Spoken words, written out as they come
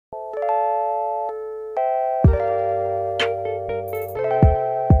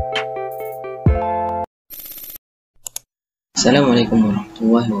Assalamualaikum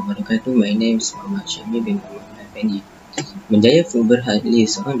warahmatullahi wabarakatuh. My name is Muhammad Syami bin Muhammad Effendi. Berjaya Food Berhad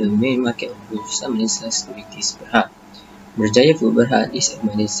lists on the main market of Bursa Malaysia Securities Berhad. Berjaya Food Berhad is a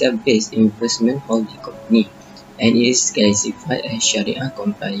Malaysia-based investment holding company and it is classified as Sharia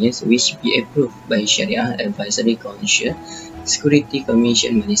compliance, which be approved by Sharia Advisory Council Security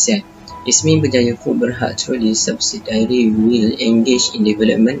Commission Malaysia. Its main Berjaya Food Berhad through this subsidiary will engage in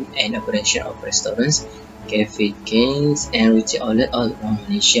development and operation of restaurants, cafe, chains, and retail outlets all around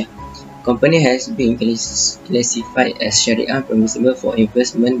Malaysia. Company has been classified as Sharia permissible for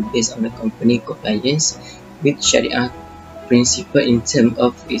investment based on the company compliance with Sharia principle in terms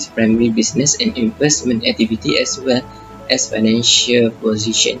of its primary business and investment activity as well as financial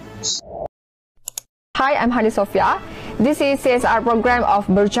position. Hi, I'm Hani Sofia. This is CSR program of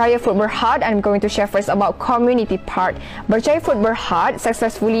Berjaya Food Berhad. I'm going to share first about community part. Berjaya Food Berhad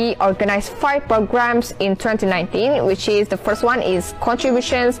successfully organized 5 programs in 2019, which is the first one is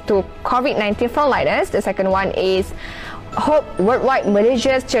contributions to COVID-19 frontliners. The second one is Hope Worldwide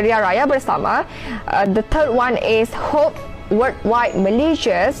Malaysia's Ceria Raya Bersama. The third one is Hope Worldwide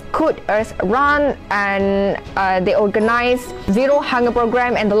Malaysia's Could Earth Run, and they organize Zero Hunger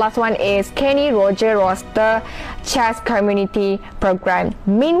Program, and the last one is Kenny Roger Roster Chess Community Program.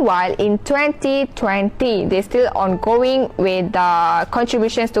 Meanwhile, in 2020, they're still ongoing with the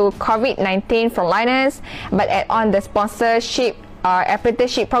contributions to COVID-19 frontliners, but add on the sponsorship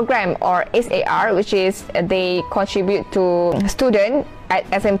apprenticeship program or SAR, which is they contribute to student at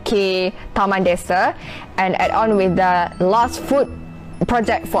SMK Taman Desa, and add on with the Lost Food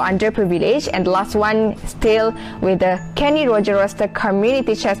project for underprivileged, and the last one still with the Kenny Roger Roster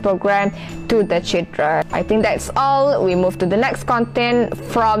Community Chess Program to the children. I think that's all. We move to the next content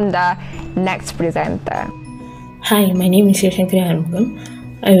from the next presenter. Hi, my name is Shankari Armugam.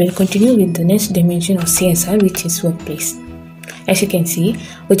 I will continue with the next dimension of CSR, which is workplace. As you can see,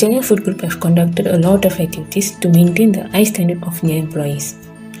 Berjaya Food Group have conducted a lot of activities to maintain the high standard of their employees.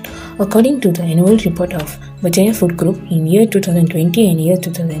 According to the annual report of Berjaya Food Group in year 2020 and year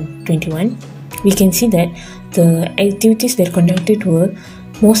 2021, we can see that the activities that conducted were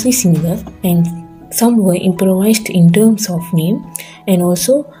mostly similar, and some were improvised in terms of name and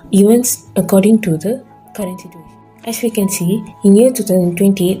also events according to the current situation. As we can see, in year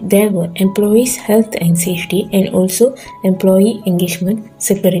 2020, there were employees' health and safety and also employee engagement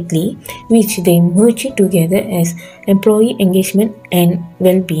separately, which they merged together as employee engagement and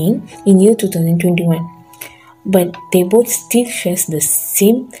well-being in year 2021. But they both still share the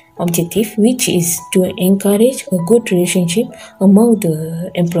same objective, which is to encourage a good relationship among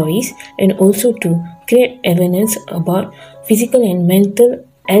the employees and also to create awareness about physical and mental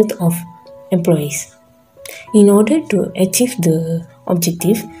health of employees. In order to achieve the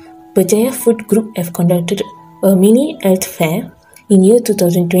objective, Berjaya Food Group have conducted a mini health fair in year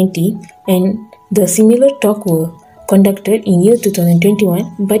 2020, and the similar talk were conducted in year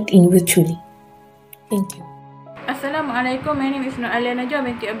 2021 but in virtually. Thank you. Assalamualaikum, my name is Nur Alia Najwa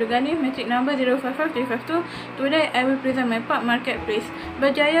binti Abdul Ghani, matric number 055352. Today I will present my part marketplace.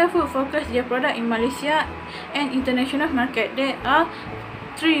 Berjaya Food focus their product in Malaysia and international market. There are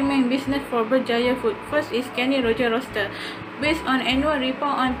 3 main business for Berjaya Food. First is Kenny Roger Roster. Based on annual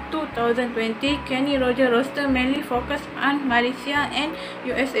report on 2020, Kenny Roger Roster mainly focused on Malaysia and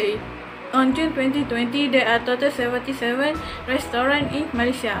USA. On June 2020, there are total 77 restaurants in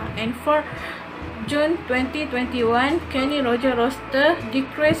Malaysia, and for June 2021, Kenny Roger Roster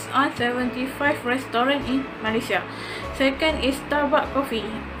decreased on 75 restaurants in Malaysia. Second is Starbucks Coffee.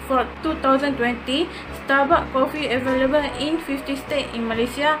 For 2020, Starbucks Coffee available in 50 states in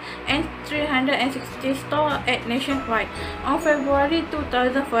Malaysia and 360 stores at nationwide. On February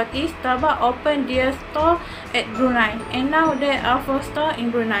 2040, Starbucks opened their store at Brunei, and now there are 4 stores in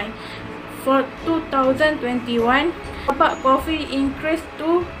Brunei. For 2021, Starbucks Coffee increased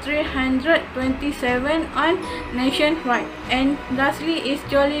to 327 on nationwide. And lastly is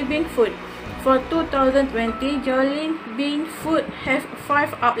Jollibee Food. For 2020, Jollibee Food have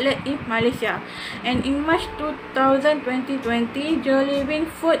 5 outlets in Malaysia, and in March 2020, Jollibee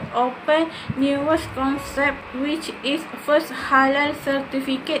Food opened newest concept, which is first halal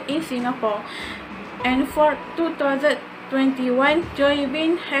certificate in Singapore. And for 2021,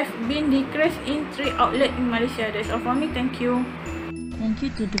 Jollibee have been decreased in 3 outlets in Malaysia. That's all for me. Thank you. Thank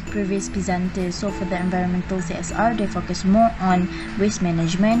you to the previous presenters. So for the environmental CSR, they focus more on waste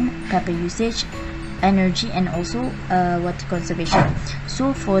management, paper usage, energy, and also water conservation.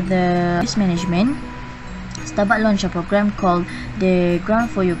 So for the waste management, Starbucks launched a program called the Ground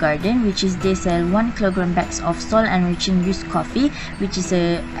for Your Garden, which is they sell 1 kilogram bags of soil enriching used coffee, which is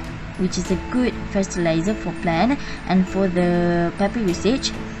a which is a good fertilizer for plant. And for the paper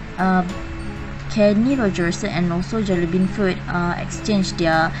usage, Kenny Rogers and also Jellybean Food exchange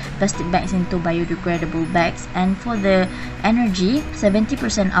their plastic bags into biodegradable bags. And for the energy,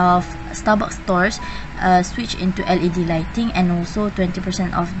 70% of Starbucks stores switch into LED lighting, and also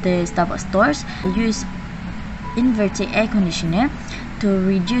 20% of the Starbucks stores use inverted air conditioner to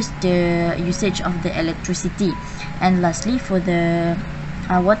reduce the usage of the electricity. And lastly, for the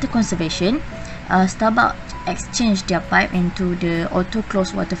water conservation, Starbucks exchange their pipe into the auto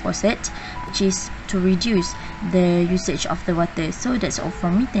close water faucet, which is to reduce the usage of the water. So that's all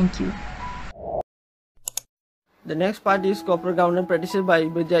from me. Thank you. The next part is corporate governance practices by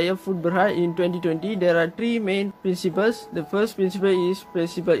Berjaya Food Berhad in 2020. There are three main principles. The first principle is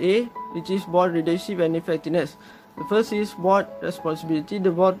Principle A, which is board leadership and effectiveness. The first is board responsibility.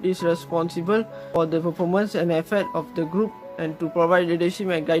 The board is responsible for the performance and effort of the group and to provide leadership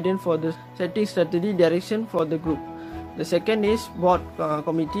and guidance for the setting strategy direction for the group. The second is board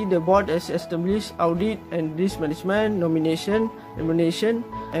committee. The board has established audit and risk management, nomination, remuneration,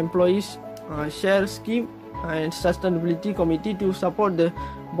 employees share scheme and sustainability committee to support the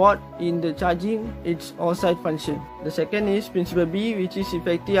board in the charging its oversight function. The second is Principle B, which is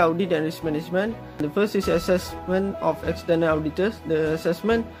effective audit and risk management. The first is assessment of external auditors. The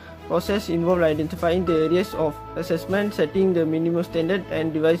assessment process involves identifying the areas of assessment, setting the minimum standard,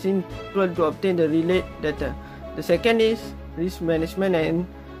 and devising tools to obtain the related data. The second is risk management and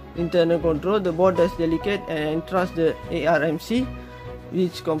internal control. The board has delegated and entrusted the ARMC,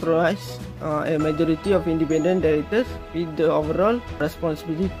 which comprise a majority of independent directors, with the overall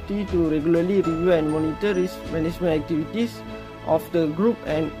responsibility to regularly review and monitor risk management activities of the group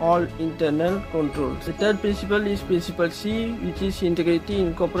and all internal controls. The third principle is Principle C, which is integrity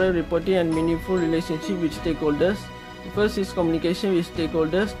in corporate reporting and meaningful relationship with stakeholders. The first is communication with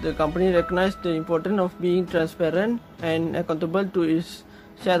stakeholders. The company recognizes the importance of being transparent and accountable to its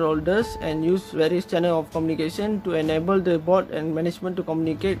shareholders and use various channels of communication to enable the board and management to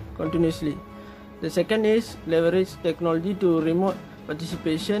communicate continuously. The second is leverage technology to remote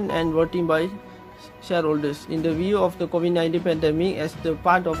participation and voting by shareholders. In the view of the COVID-19 pandemic, as the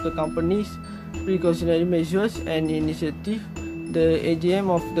part of the company's precautionary measures and initiative, the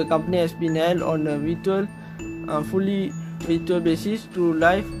AGM of the company has been held on a fully virtual basis through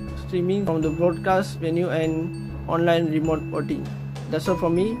live streaming from the broadcast venue and online remote voting. That's all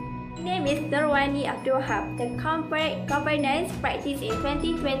from me. My name is Darwani Abdul Wahab. The corporate governance practice in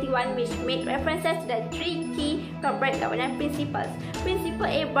 2021, which made references to the three key corporate governance principles.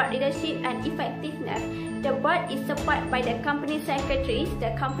 Principle A, board leadership and effectiveness. The board is supported by the company secretaries.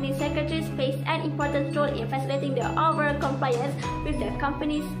 The company secretaries play an important role in facilitating the overall compliance with the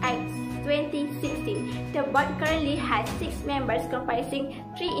Companies Act 2016. The board currently has 6 members comprising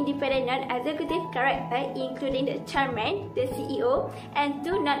 3 independent non-executive directors, including the chairman, the CEO, and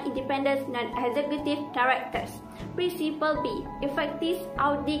 2 non-independent non-executive directors. Principle B, effective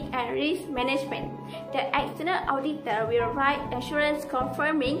audit and risk management. The external auditor will write assurance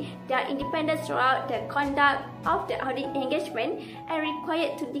confirming their independence throughout the conduct of the audit engagement and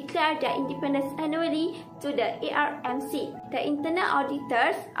required to declare their independence annually to the ARMC. The internal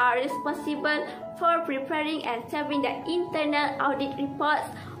auditors are responsible for preparing and serving the internal audit reports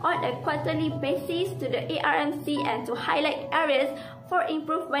on a quarterly basis to the ARMC and to highlight areas for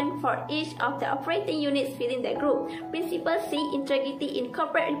improvement for each of the operating units within the group. Principle C, integrity in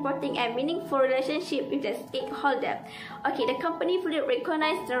corporate reporting and meaningful relationship with the stakeholder. Okay, the company fully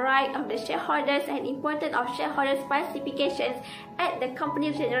recognizes the right of the shareholders and importance of shareholders' participations at the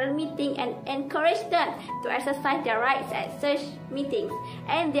company's general meeting and encourage them to exercise their rights at such meetings.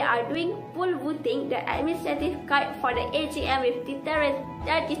 And they are doing full voting, the administrative guide for the AGM with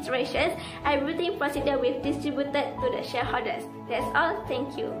registrations and voting procedure with distributed to the shareholders. That's all.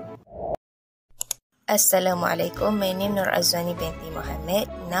 Thank you. Assalamualaikum. My name is Nur Azwani binti Mohammed.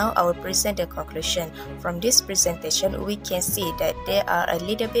 Now I will present the conclusion. From this presentation, we can see that there are a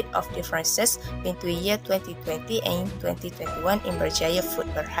little bit of differences between year 2020 and 2021 in Berjaya Food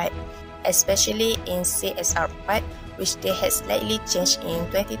Berhad, especially in CSR part, which they had slightly changed in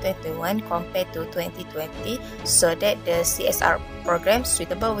 2021 compared to 2020, so that the CSR program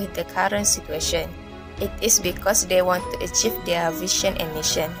suitable with the current situation. It is because they want to achieve their vision and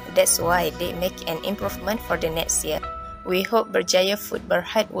mission. That's why they make an improvement for the next year. We hope Berjaya Food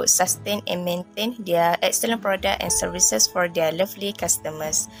Berhad would sustain and maintain their excellent product and services for their lovely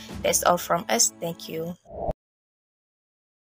customers. That's all from us. Thank you.